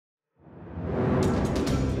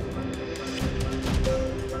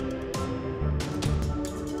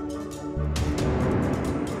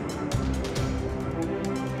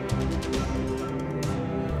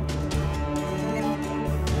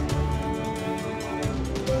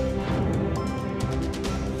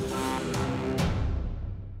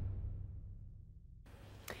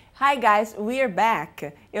Hi guys, we are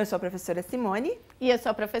back. Eu sou a professora Simone. E eu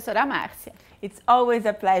sou a professora Márcia. It's always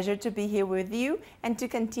a pleasure to be here with you and to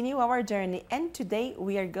continue our journey. And today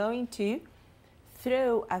we are going to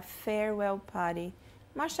throw a farewell party.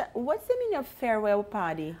 Márcia, what's the meaning of farewell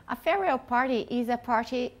party? A farewell party is a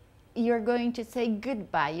party you're going to say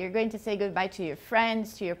goodbye. You're going to say goodbye to your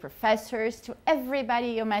friends, to your professors, to everybody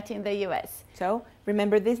you met in the US. So,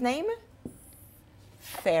 remember this name?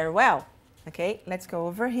 Farewell. Okay, let's go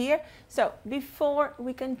over here. So, before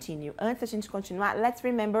we continue, antes da gente continuar, let's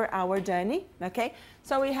remember our journey, okay?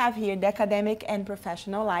 So, we have here the academic and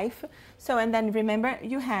professional life. So, and then remember,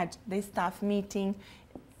 you had the staff meeting,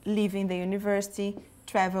 leaving the university,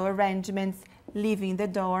 travel arrangements, leaving the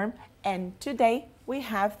dorm, and today we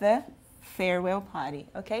have the farewell party,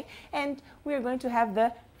 okay? And we're going to have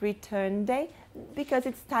the return day because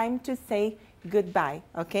it's time to say goodbye,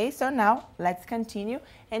 okay? So now let's continue,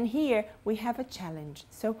 and here we have a challenge.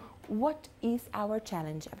 So what is our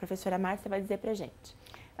challenge? A professora Márcia vai dizer pra gente.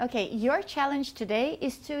 Okay, your challenge today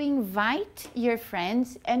is to invite your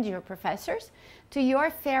friends and your professors to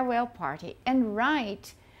your farewell party and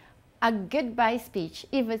write a goodbye speech.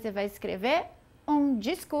 E você vai escrever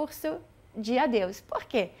discurso de adeus. Por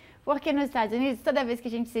quê? Porque nos Estados Unidos, toda vez que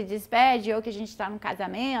a gente se despede ou que a gente está num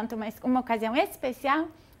casamento, mas uma ocasião especial,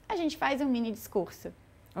 a gente faz mini discurso.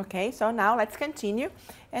 Okay, so now let's continue.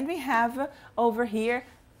 And we have over here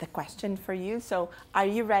the question for you. So, are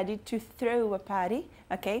you ready to throw a party?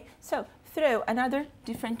 Okay, so throw, another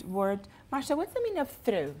different word. Márcia, what's the meaning of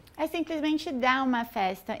throw? É simplesmente dar uma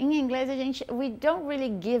festa. Em inglês, we don't really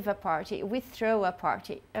give a party, we throw a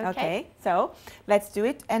party. Okay, so let's do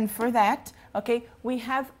it. And for that, okay, we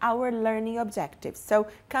have our learning objectives. So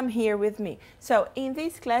come here with me. So in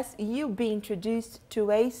this class, you'll be introduced to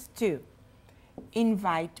ways to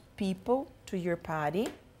invite people to your party,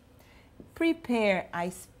 prepare a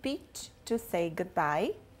speech to say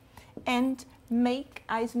goodbye, and make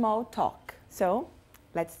a small talk. So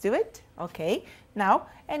let's do it. Okay, now,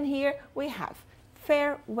 and here we have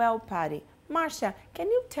farewell party. Márcia, can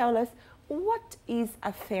you tell us what is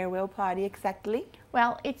a farewell party exactly?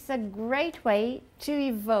 Well, it's a great way to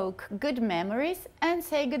evoke good memories and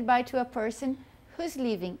say goodbye to a person who's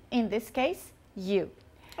leaving, in this case, you.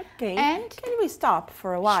 Okay, and can we stop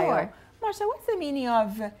for a while? Sure. Márcia, what's the meaning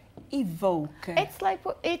of evoke?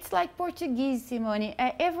 It's like Portuguese, Simone.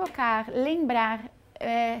 É evocar, lembrar,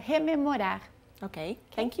 rememorar. Okay,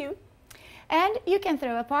 thank you. And you can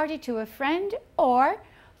throw a party to a friend or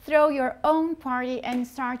throw your own party and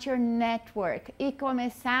start your network e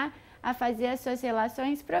começar a fazer as suas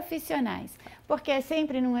relações profissionais. Porque é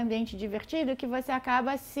sempre num ambiente divertido que você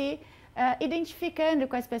acaba se identificando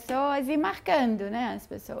com as pessoas e marcando, né, as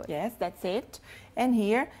pessoas. Yes, that's it. And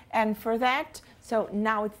here, and for that, so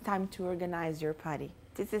now it's time to organize your party.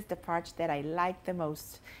 This is the part that I like the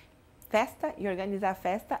most. Festa e organizar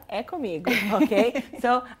festa é comigo, okay?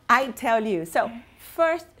 So I tell you. So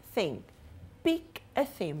first thing, pick a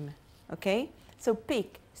theme, okay? So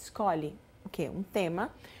pick, escolhe, okay, tema,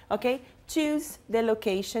 okay? Choose the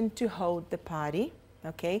location to hold the party,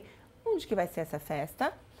 okay? Onde que vai ser essa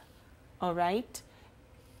festa? All right?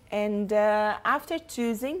 And after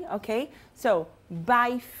choosing, okay? So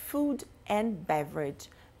buy food and beverage.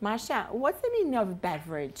 Márcia, what's the meaning of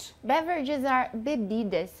beverage? Beverages are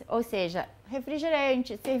bebidas, ou seja,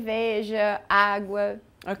 refrigerante, cerveja, água.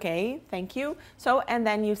 Okay, thank you. So, and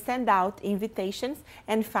then you send out invitations,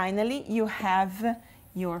 and finally you have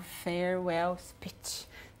your farewell speech,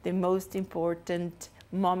 the most important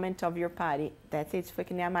moment of your party. That's it, foi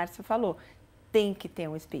que nem a Márcia falou. Tem que ter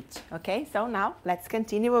speech, okay? So now, let's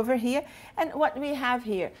continue over here. And what we have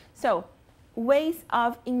here, so, ways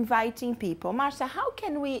of inviting people. Márcia, how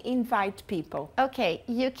can we invite people? Okay,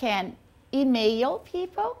 you can email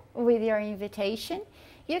people with your invitation.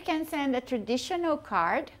 You can send a traditional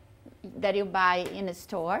card that you buy in a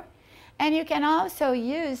store. And you can also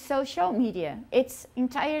use social media. It's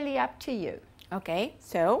entirely up to you. Okay,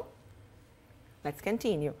 so let's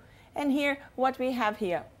continue. And here, what we have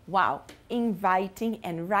here, wow, inviting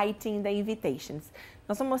and writing the invitations.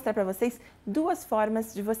 Nós vamos mostrar para vocês duas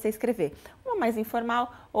formas de você escrever. Uma mais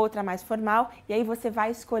informal, outra mais formal, e aí você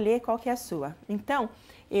vai escolher qual que é a sua. Então,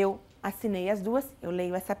 eu assinei as duas, eu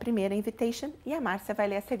leio essa primeira invitation e a Márcia vai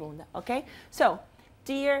ler a segunda, ok? So,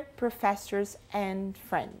 dear professors and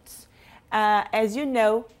friends, as you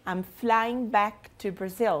know, I'm flying back to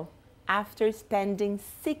Brazil after spending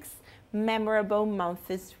 6 memorable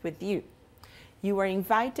months with you. You are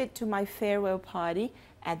invited to my farewell party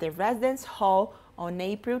at the Residence Hall on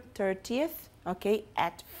April 30th, okay,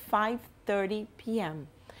 at 5:30 p.m.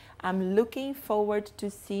 I'm looking forward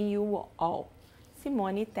to seeing you all.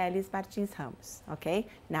 Simone Teles Martins Ramos. Okay,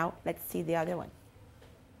 now let's see the other one.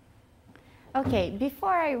 Okay,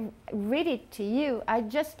 before I read it to you, I'd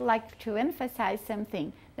just like to emphasize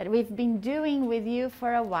something that we've been doing with you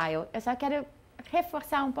for a while. Eu só quero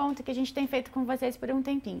reforçar um ponto que a gente tem feito com vocês por um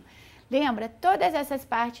tempinho. Lembra, todas essas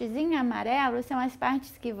partes em amarelo são as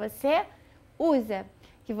partes que você usa,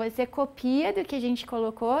 que você copia do que a gente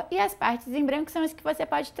colocou, e as partes em branco são as que você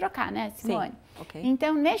pode trocar, né, Simone? Sim, ok.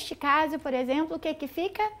 Então, neste caso, por exemplo, o que que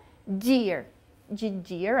fica? Dear, de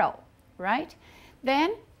dear all, right?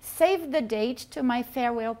 Then, save the date to my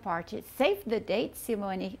farewell party. Save the date,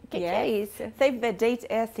 Simone? O que é isso? Save the date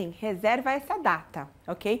é assim, reserva essa data,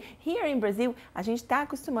 ok? Here in Brazil, a gente está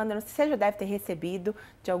acostumando, não sei se você já deve ter recebido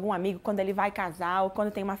de algum amigo, quando ele vai casar ou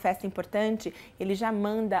quando tem uma festa importante, ele já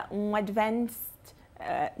manda um advanced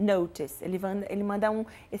notice, ele manda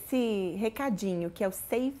esse recadinho que é o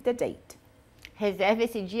save the date. Reserve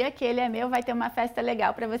esse dia que ele é meu, vai ter uma festa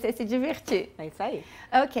legal para você se divertir. É isso aí.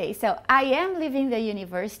 Okay, so I am leaving the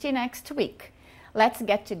university next week. Let's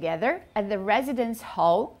get together at the residence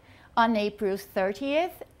hall on April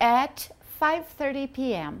 30th at 5:30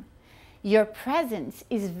 p.m. Your presence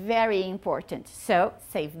is very important, so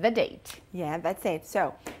save the date. Yeah, that's it.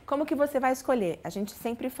 So, como que você vai escolher? A gente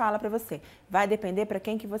sempre fala para você. Vai depender para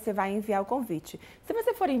quem que você vai enviar o convite. Se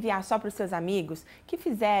você for enviar só para os seus amigos que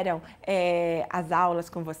fizeram as aulas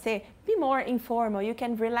com você, be more informal. You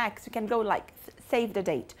can relax. You can go like save the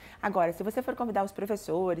date. Agora, se você for convidar os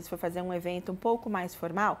professores, for fazer um evento um pouco mais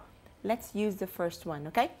formal, let's use the first one,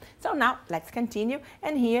 okay? So now let's continue.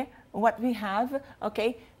 And here what we have,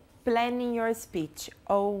 okay? Planning your speech.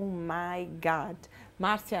 Oh my God.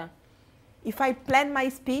 Márcia, if I plan my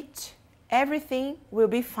speech, everything will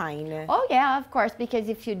be fine. Oh yeah, of course, because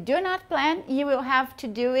if you do not plan, you will have to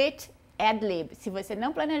do it ad lib. Se você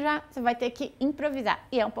não planejar, você vai ter que improvisar.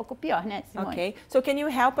 E é um pouco pior, né, Simone? Okay, so can you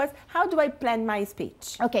help us? How do I plan my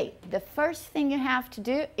speech? Okay, the first thing you have to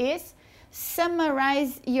do is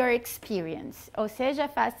summarize your experience. Ou seja,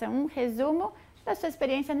 faça um resumo da sua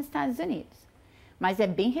experiência nos Estados Unidos. Mas é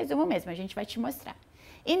bem resumo mesmo, a gente vai te mostrar.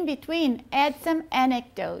 In between, add some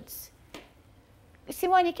anecdotes.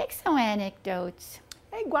 Simone, o que são anecdotes?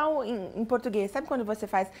 É igual em português, sabe quando você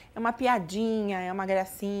faz uma piadinha, é uma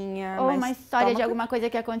gracinha. Ou uma história de alguma coisa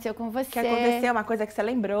que aconteceu com você. Que aconteceu, uma coisa que você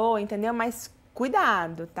lembrou, entendeu? Mas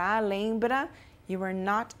cuidado, tá? Lembra, you are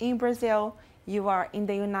not in Brazil, you are in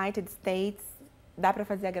the United States. Dá pra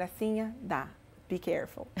fazer a gracinha? Dá. Be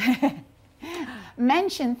careful.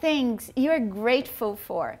 Mention things you're grateful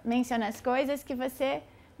for. Menciona as coisas que você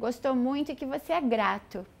gostou muito e que você é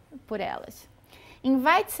grato por elas.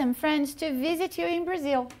 Invite some friends to visit you in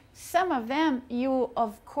Brazil. Some of them you,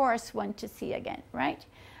 of course, want to see again, right?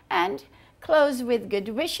 And close with good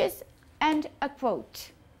wishes and a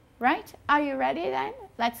quote, right? Are you ready then?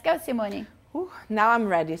 Let's go, Simone. Now I'm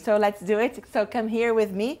ready, so let's do it. So come here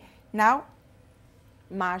with me. Now,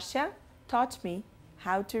 Márcia taught me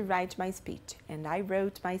how to write my speech, and I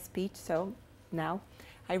wrote my speech, so now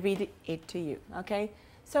I read it to you, okay?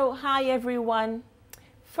 So, hi everyone.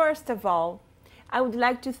 First of all, I would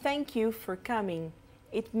like to thank you for coming.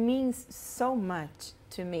 It means so much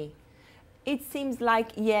to me. It seems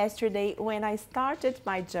like yesterday when I started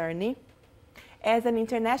my journey as an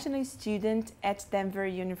international student at Denver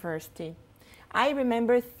University. I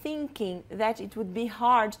remember thinking that it would be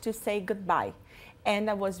hard to say goodbye, and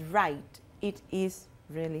I was right. It is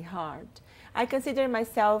really hard. I consider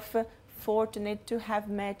myself fortunate to have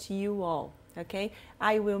met you all. Okay,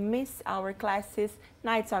 I will miss our classes,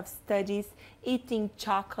 nights of studies, eating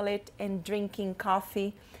chocolate and drinking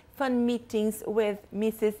coffee, fun meetings with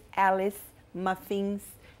Mrs. Alice, muffins.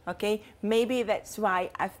 Okay, maybe that's why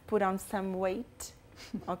I've put on some weight.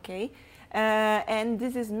 Okay, and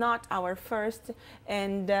this is not our first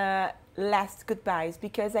and last goodbyes,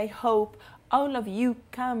 because I hope all of you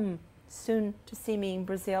come soon to see me in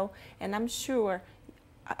Brazil, and I'm sure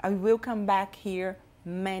I will come back here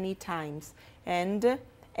many times. And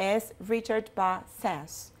as Richard Bach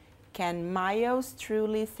says, can miles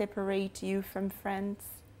truly separate you from friends?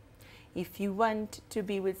 If you want to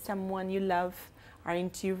be with someone you love,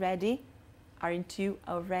 aren't you ready? Aren't you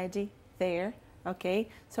already there? Okay,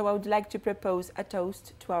 so I would like to propose a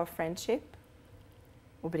toast to our friendship.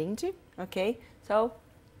 O brinde, okay? So,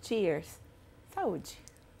 cheers. Saúde.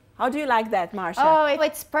 How do you like that, Márcia? Oh,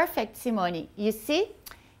 it's perfect, Simone. You see?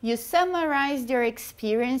 You summarized your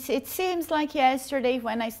experience. It seems like yesterday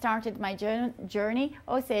when I started my journey.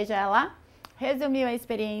 Ou seja, ela resumiu a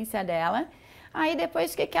experiência dela. Aí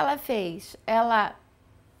depois o que ela fez? Ela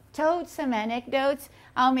told some anecdotes.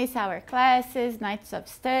 I'll miss our classes, nights of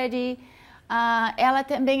study. Ela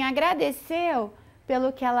também agradeceu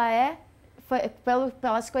pelo que ela é,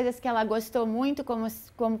 pelas coisas que ela gostou muito, como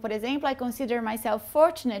por exemplo, I consider myself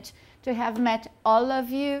fortunate to have met all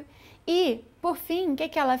of you. E, por fim, o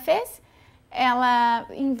que ela fez? Ela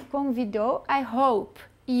convidou, I hope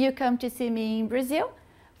you come to see me in Brazil,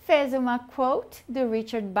 fez uma quote do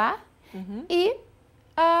Richard Bach e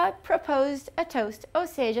proposed a toast. Ou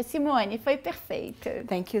seja, Simone, foi perfeito.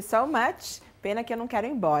 Thank you so much. Pena que eu não quero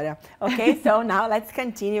ir embora. Okay, so now let's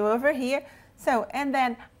continue over here. So, and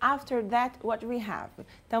then after that, what we have?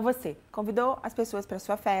 Então, você convidou as pessoas para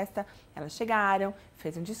sua festa, elas chegaram,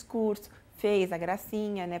 fez um discurso, fez a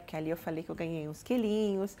gracinha, né? Porque ali eu falei que eu ganhei uns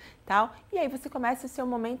quilinhos, tal. E aí você começa o seu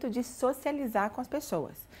momento de socializar com as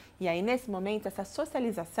pessoas. E aí, nesse momento, essa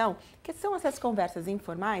socialização, que são essas conversas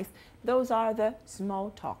informais, those are the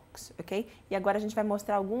small talks, ok? E agora a gente vai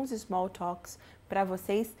mostrar alguns small talks para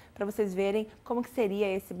vocês verem como que seria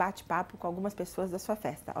esse bate-papo com algumas pessoas da sua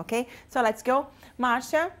festa, ok? So let's go.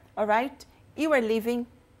 Márcia, all right? You are leaving.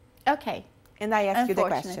 Okay. And I ask you the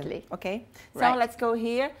question, okay? So Right. let's go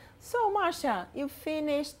here. So Márcia, you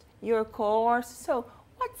finished your course. So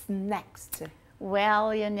what's next?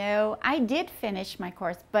 Well, you know, I did finish my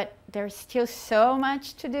course, but there's still so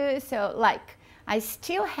much to do. So, like, I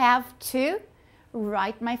still have to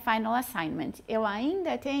write my final assignment. Eu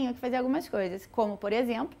ainda tenho que fazer algumas coisas, como, por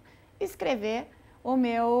exemplo, escrever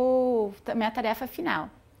minha tarefa final,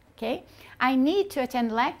 ok? I need to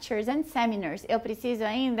attend lectures and seminars. Eu preciso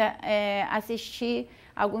ainda assistir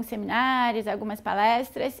alguns seminários, algumas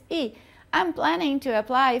palestras e I'm planning to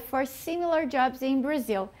apply for similar jobs in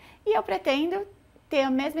Brazil. E eu pretendo ter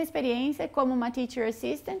a mesma experiência como uma teacher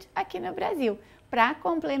assistant aqui no Brasil, para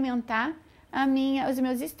complementar os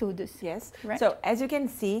meus estudos. Yes. Right. So, as you can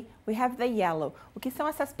see, we have the yellow. O que são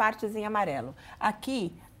essas partes em amarelo?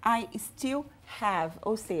 Aqui, I still have,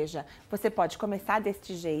 ou seja, você pode começar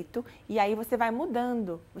deste jeito e aí você vai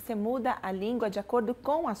mudando. Você muda a língua de acordo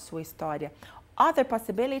com a sua história. Other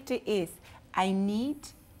possibility is I need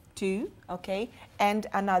to, okay? And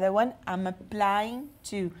another one, I'm applying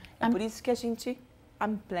to. É por isso que a gente...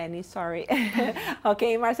 I'm planning, sorry.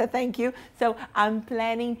 Ok, Márcia, thank you. So, I'm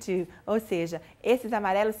planning to. Ou seja, esses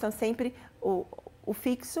amarelos são sempre o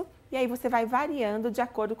fixo e aí você vai variando de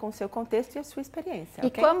acordo com o seu contexto e a sua experiência, E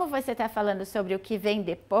ok? como você está falando sobre o que vem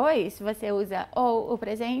depois, você usa ou o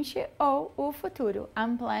presente ou o futuro.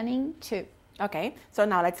 I'm planning to. Okay, so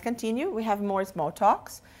now let's continue. We have more small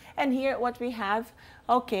talks. And here what we have,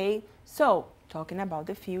 okay, so talking about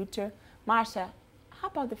the future. Márcia, how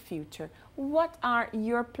about the future? What are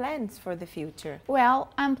your plans for the future? Well,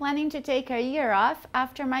 I'm planning to take a year off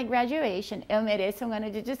after my graduation. Eu mereço um ano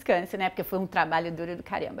de descanso, né? Porque foi um trabalho duro do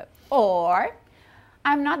caramba. Or,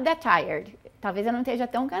 I'm not that tired. Talvez eu não esteja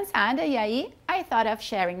tão cansada. E aí, I thought of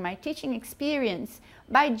sharing my teaching experience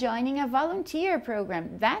by joining a volunteer program.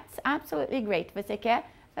 That's absolutely great. Você quer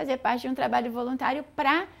fazer parte de um trabalho voluntário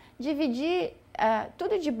para dividir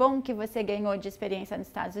tudo de bom que você ganhou de experiência nos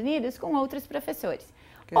Estados Unidos com outros professores.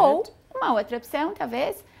 Good. Ou, uma outra opção,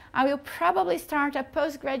 talvez, I will probably start a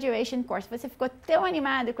post-graduation course. Você ficou tão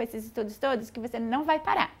animado com esses estudos todos que você não vai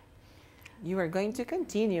parar. You are going to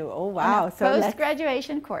continue. Oh, wow. So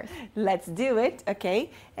Post-graduation course. let's do it, okay?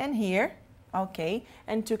 And here, okay,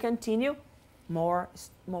 and to continue, more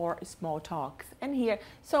small talks. And here,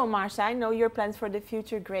 so Márcia, I know your plans for the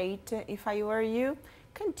future, great. If I were you,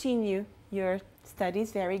 continue your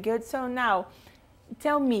studies, very good. So now,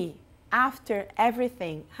 tell me, after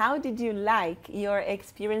everything, how did you like your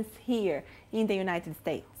experience here in the United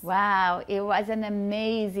States? Wow, it was an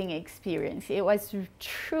amazing experience. It was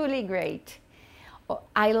truly great.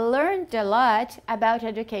 I learned a lot about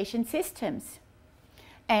education systems.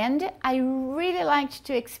 And I really liked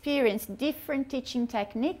to experience different teaching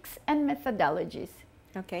techniques and methodologies.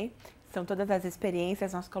 Ok? São todas as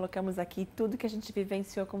experiências, nós colocamos aqui tudo que a gente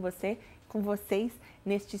vivenciou com vocês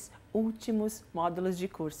nestes últimos módulos de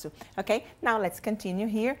curso. Ok? Now let's continue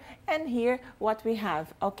here. And here what we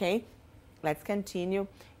have. Ok? Let's continue.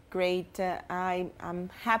 Great. I'm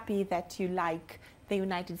happy that you like the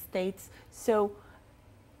United States. So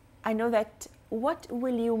I know that what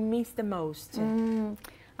will you miss the most?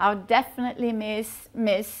 I'll definitely miss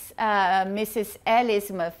Mrs.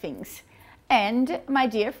 Ellie's muffins. And my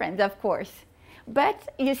dear friends, of course.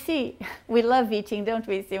 But you see, we love eating, don't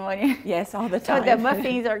we, Simone? Yes, all the So time. the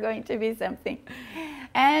muffins are going to be something.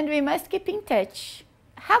 And we must keep in touch.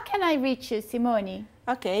 How can I reach you, Simone?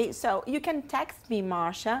 Okay, so you can text me,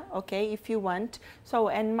 Márcia, okay, if you want. So,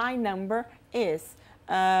 and my number is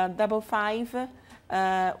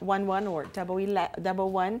 5511 or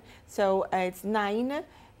 1111. So it's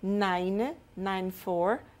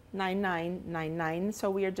 9994 9999. So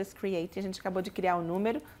we are just creating. A gente acabou de criar o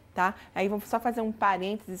número, tá? Aí vamos só fazer um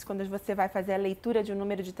parênteses. Quando você vai fazer a leitura de um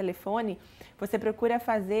número de telefone, você procura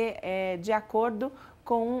fazer de acordo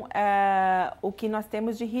com o que nós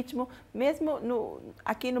temos de ritmo, mesmo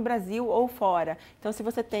aqui no Brasil ou fora. Então, se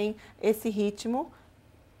você tem esse ritmo,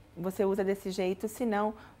 você usa desse jeito,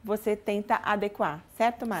 senão você tenta adequar,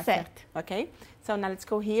 certo, Márcia? Certo. Ok? So now let's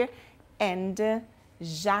go here. And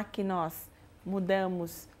já que nós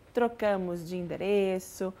mudamos, trocamos de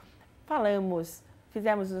endereço,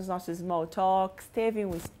 fizemos os nossos small talks, teve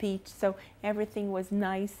um speech, so everything was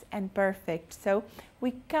nice and perfect. So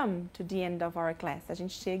we come to the end of our class. A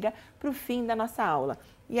gente chega para o fim da nossa aula.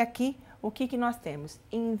 E aqui, o que nós temos?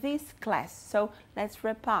 In this class, so let's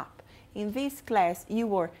wrap up. In this class, you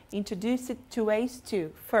were introduced to ways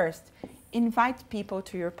to, first, invite people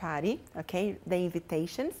to your party, okay, the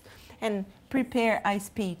invitations, and prepare a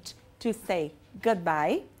speech to say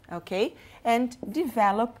goodbye, okay, and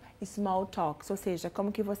develop small talks, ou seja,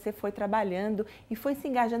 como que você foi trabalhando e foi se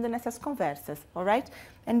engajando nessas conversas, alright?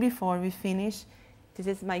 And before we finish, this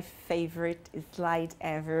is my favorite slide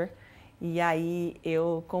ever, e aí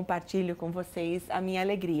eu compartilho com vocês a minha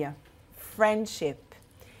alegria. Friendship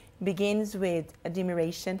begins with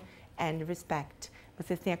admiration and respect.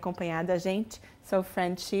 Vocês têm acompanhado a gente? So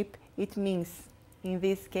friendship, it means, in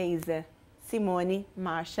this case, Simone,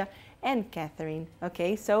 Márcia, and Katherine.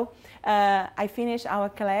 Okay, so I finish our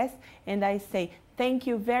class and I say thank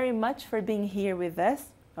you very much for being here with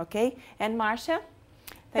us. Okay, and Márcia,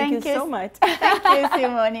 thank you so much. Thank you,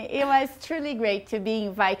 Simone. It was truly great to be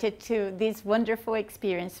invited to this wonderful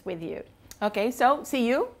experience with you. Okay, so see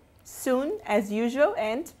you soon as usual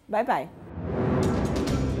and bye-bye.